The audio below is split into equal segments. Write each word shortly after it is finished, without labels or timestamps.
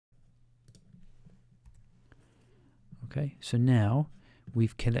Okay, so now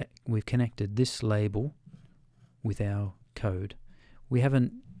we've connected this label with our code. We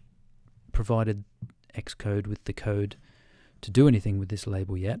haven't provided Xcode with the code to do anything with this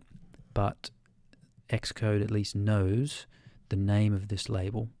label yet, but Xcode at least knows the name of this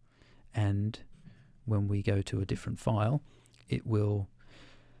label, and when we go to a different file, it will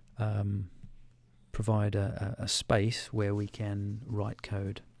provide a space where we can write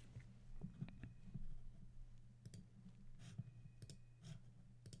code.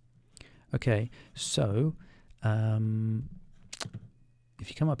 Okay, so if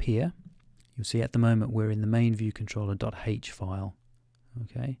you come up here, you'll see at the moment we're in the main view controller.h file.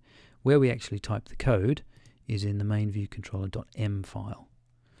 Okay, where we actually type the code is in the main view controller.m file.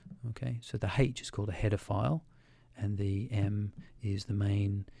 Okay, so the H is called a header file, and the M is the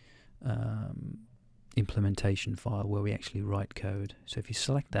main implementation file where we actually write code. So if you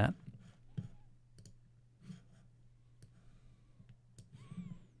select that,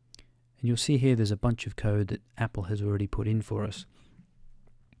 and you'll see here there's a bunch of code that Apple has already put in for us.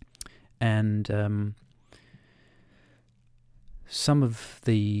 And some of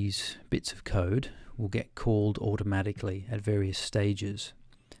these bits of code will get called automatically at various stages.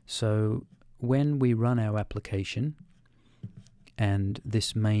 So when we run our application and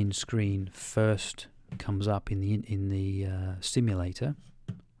this main screen first comes up in the simulator,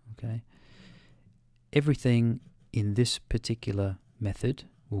 okay, everything in this particular method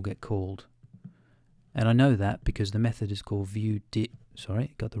will get called. And I know that because the method is called view did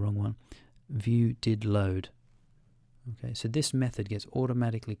load. Okay, so this method gets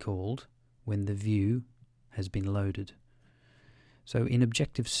automatically called when the view has been loaded. So in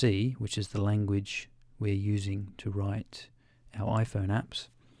Objective-C, which is the language we're using to write our iPhone apps,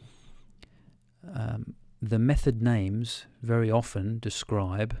 the method names very often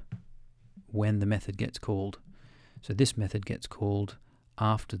describe when the method gets called. So this method gets called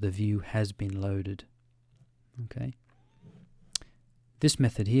after the view has been loaded. Okay. This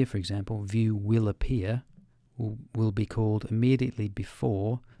method here, for example, view will appear, will be called immediately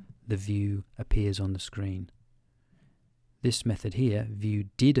before the view appears on the screen. This method here, view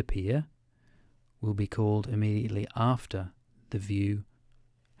did appear, will be called immediately after the view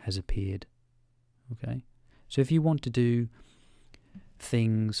has appeared. Okay. So if you want to do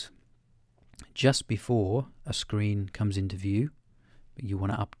things just before a screen comes into view, you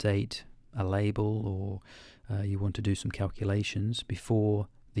want to update a label, or you want to do some calculations before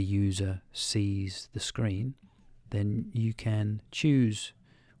the user sees the screen, then you can choose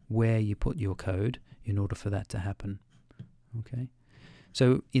where you put your code in order for that to happen. Okay,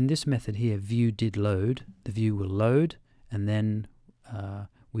 so in this method here, view did load, the view will load, and then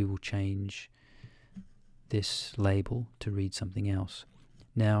we will change this label to read something else.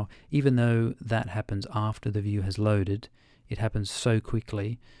 Now, even though that happens after the view has loaded, it happens so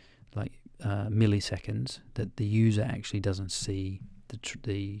quickly, like milliseconds, that the user actually doesn't see the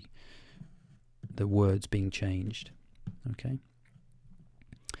words being changed. Okay.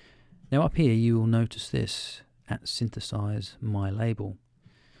 Now up here you will notice this at synthesize my label.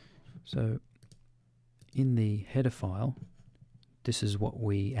 So in the header file, this is what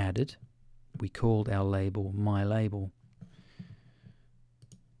we added. We called our label my label.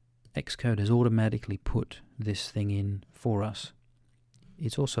 Xcode has automatically put this thing in for us.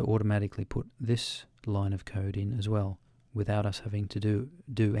 It's also automatically put this line of code in as well, without us having to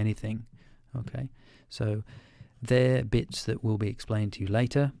do anything. Okay, so they're bits that will be explained to you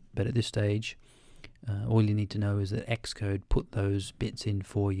later, but at this stage all you need to know is that Xcode put those bits in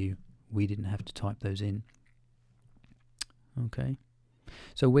for you. We didn't have to type those in. Okay,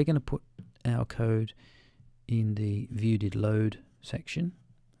 so we're going to put our code in the view did load section.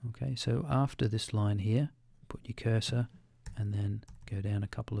 Okay, so after this line here, put your cursor and then go down a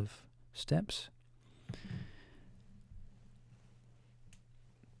couple of steps.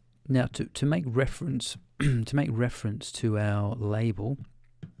 Now to make reference to our label,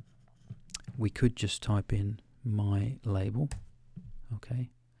 we could just type in my label. Okay,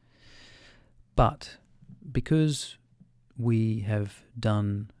 but because we have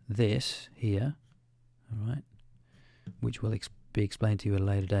done this here, all right, which will be explained to you at a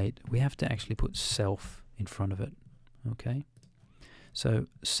later date, we have to actually put self in front of it. Okay, so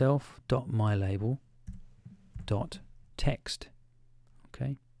self.mylabel.text.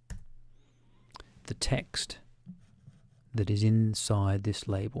 Okay, the text that is inside this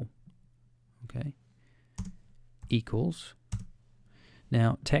label, okay, equals,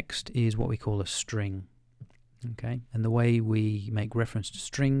 now text is what we call a string. Okay, and the way we make reference to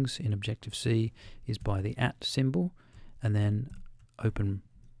strings in Objective-C is by the @ symbol and then open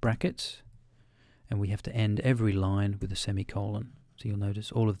brackets, and we have to end every line with a semicolon. So you'll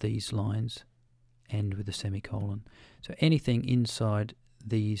notice all of these lines end with a semicolon. So anything inside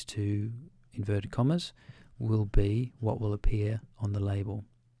these two inverted commas will be what will appear on the label.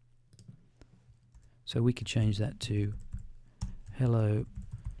 So we could change that to Hello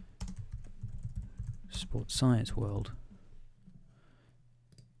Sports Science World.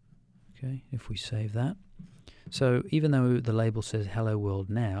 Okay, if we save that. So even though the label says Hello World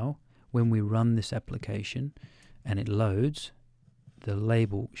now, when we run this application and it loads, the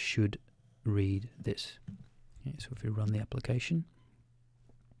label should read this. Okay, so if we run the application,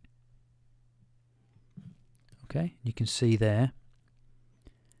 okay, you can see there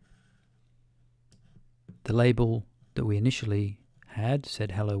the label that we initially had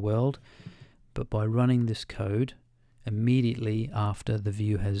said Hello World, but by running this code immediately after the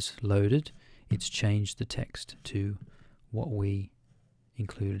view has loaded, it's changed the text to what we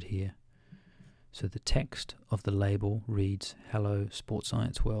included here. So the text of the label reads Hello Sports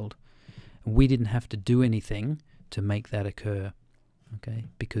Science World. And we didn't have to do anything to make that occur, okay?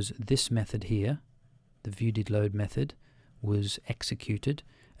 Because this method here, the viewDidLoad method, was executed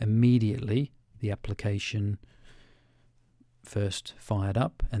immediately. The application first fired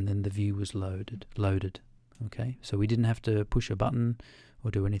up and then the view was loaded. Okay, so we didn't have to push a button or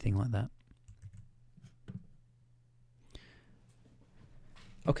do anything like that.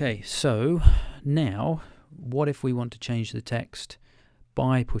 Okay, so now what if we want to change the text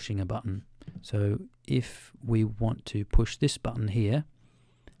by pushing a button? So if we want to push this button here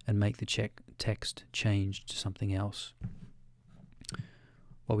and make the text change to something else,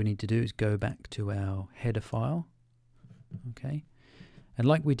 what we need to do is go back to our header file. Okay, and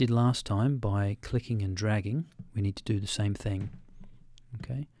like we did last time by clicking and dragging, we need to do the same thing.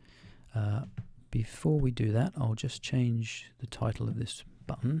 Okay, before we do that, I'll just change the title of this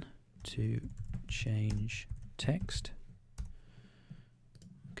button to change text.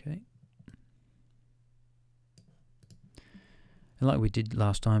 Okay, and like we did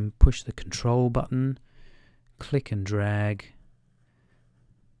last time, push the control button, click and drag.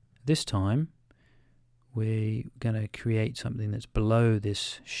 This time we're going to create something that's below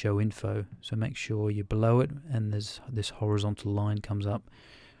this show info, so make sure you're below it and there's this horizontal line comes up.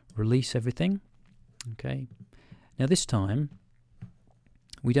 Release everything. Okay, now this time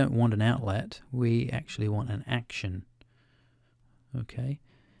we don't want an outlet, we actually want an action. Okay,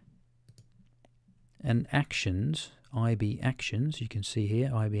 and actions, IB actions, you can see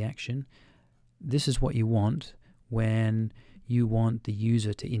here IB action, this is what you want when you want the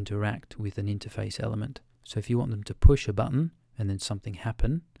user to interact with an interface element. So if you want them to push a button and then something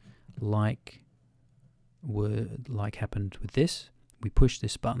happen, like happened with this, we push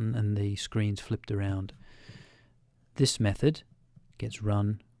this button and the screen's flipped around. This method gets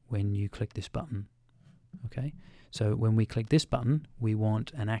run when you click this button. Okay, so when we click this button, we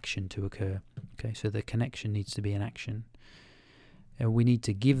want an action to occur. Okay, so the connection needs to be an action. And we need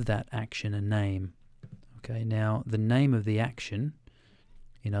to give that action a name. Okay, now the name of the action,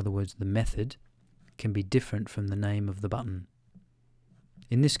 in other words the method, can be different from the name of the button.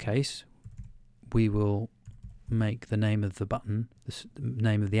 In this case, we will make the name of the button, the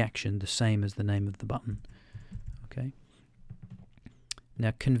name of the action, the same as the name of the button. Okay.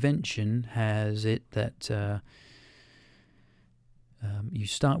 Now convention has it that you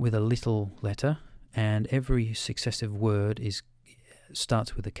start with a little letter and every successive word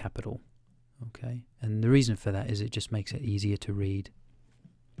starts with a capital. Okay, and the reason for that is it just makes it easier to read.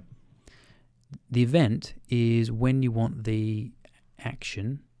 The event is when you want the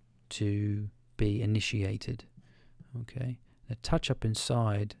action to be initiated. Okay, the touch up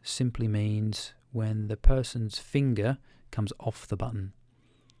inside simply means when the person's finger comes off the button.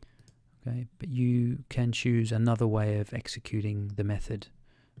 Okay, but you can choose another way of executing the method.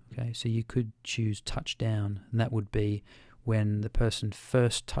 Okay, so you could choose touch down, and that would be when the person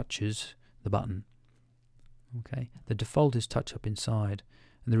first touches the button. Okay, the default is touch up inside,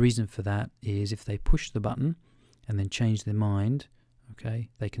 and the reason for that is if they push the button and then change their mind, okay,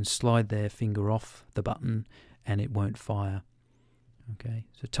 they can slide their finger off the button and it won't fire. Okay,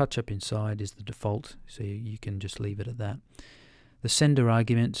 so touch up inside is the default, so you can just leave it at that. The sender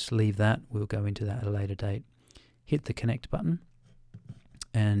arguments, leave that, we'll go into that at a later date. Hit the connect button,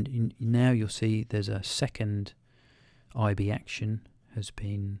 and now you'll see there's a second IB action has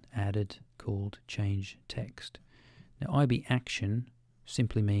been added called change text. Now IB action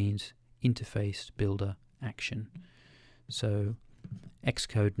simply means interface builder action. So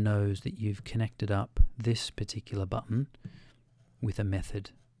Xcode knows that you've connected up this particular button with a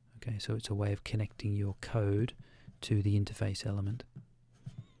method. Okay, so it's a way of connecting your code to the interface element.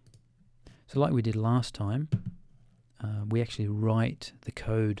 So like we did last time, we actually write the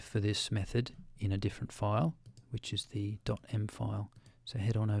code for this method in a different file, which is the .m file. So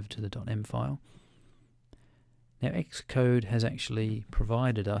head on over to the .m file. Now Xcode has actually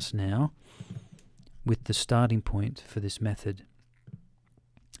provided us now with the starting point for this method.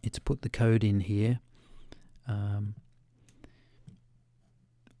 It's put the code in here.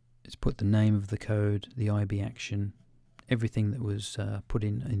 It's put the name of the code, the IB action, everything that was put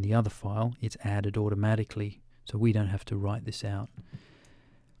in the other file. It's added automatically, so we don't have to write this out.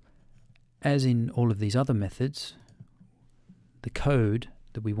 As in all of these other methods, the code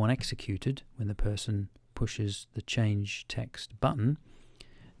that we want executed when the person pushes the change text button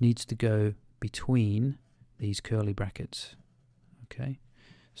needs to go between these curly brackets. Okay,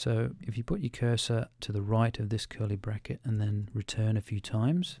 so if you put your cursor to the right of this curly bracket and then return a few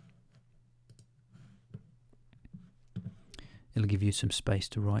times, it'll give you some space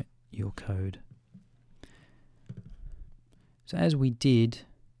to write your code. So as we did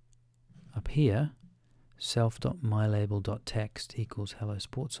up here, self.mylabel.text equals hello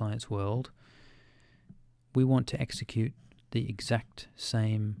sports science world, we want to execute the exact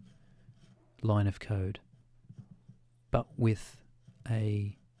same line of code, but with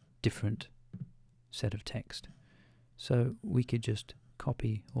a different set of text. So we could just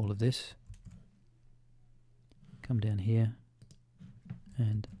copy all of this, come down here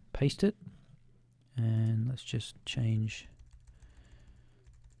and paste it, and let's just change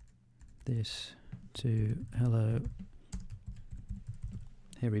this to hello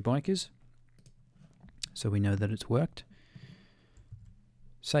hairy bikers, so we know that it's worked.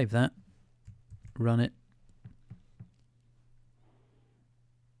 Save that, run it.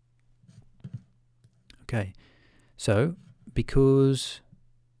 Okay, so because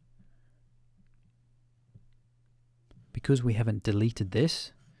we haven't deleted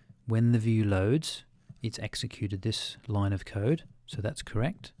this, when the view loads, it's executed this line of code, so that's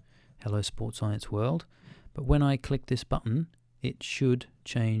correct. Hello Sports Science World. But when I click this button, it should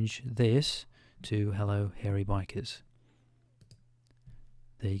change this to hello hairy bikers.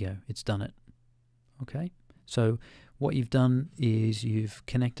 There you go, it's done it. Okay, so what you've done is you've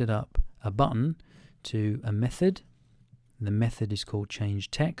connected up a button to a method. The method is called change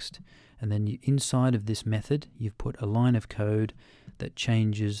text, and then inside of this method you've put a line of code that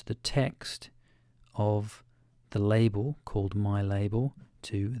changes the text of the label called my label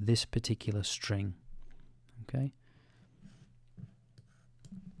to this particular string. Okay,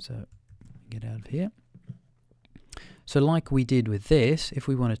 so get out of here. So like we did with this, if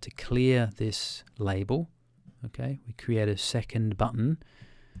we wanted to clear this label, okay, we create a second button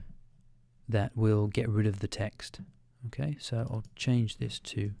that will get rid of the text. Okay, so I'll change this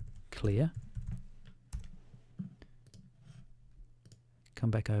to clear.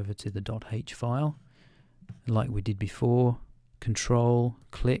 Come back over to the .h file. Like we did before, control,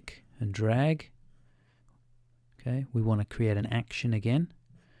 click and drag. Okay, we want to create an action again.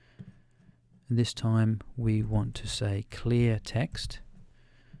 And this time we want to say clear text.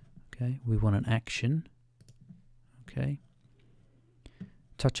 Okay, we want an action. Okay,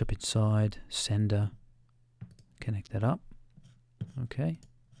 touch up inside, sender, connect that up. Okay,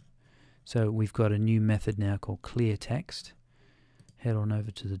 so we've got a new method now called clear text. Head on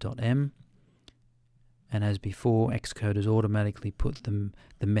over to the .m, and as before, Xcode has automatically put the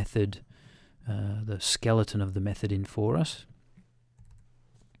method, the skeleton of the method in for us.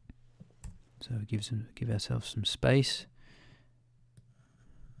 So give ourselves some space.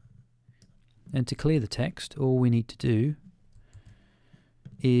 And to clear the text, all we need to do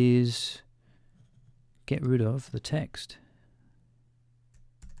is get rid of the text.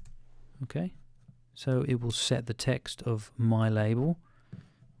 Okay, so it will set the text of my label,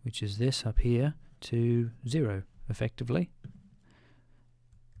 which is this up here, to 0 effectively.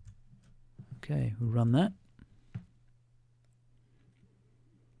 Okay, we'll run that.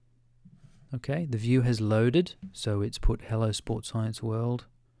 Okay, the view has loaded, so it's put hello Sports Science World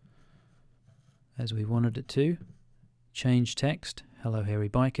as we wanted it to. Change text, hello hairy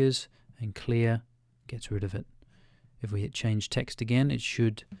bikers, and clear gets rid of it. If we hit change text again, it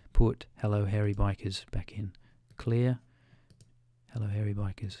should put hello hairy bikers back in. Clear, hello hairy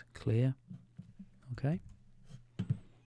bikers, clear. Okay.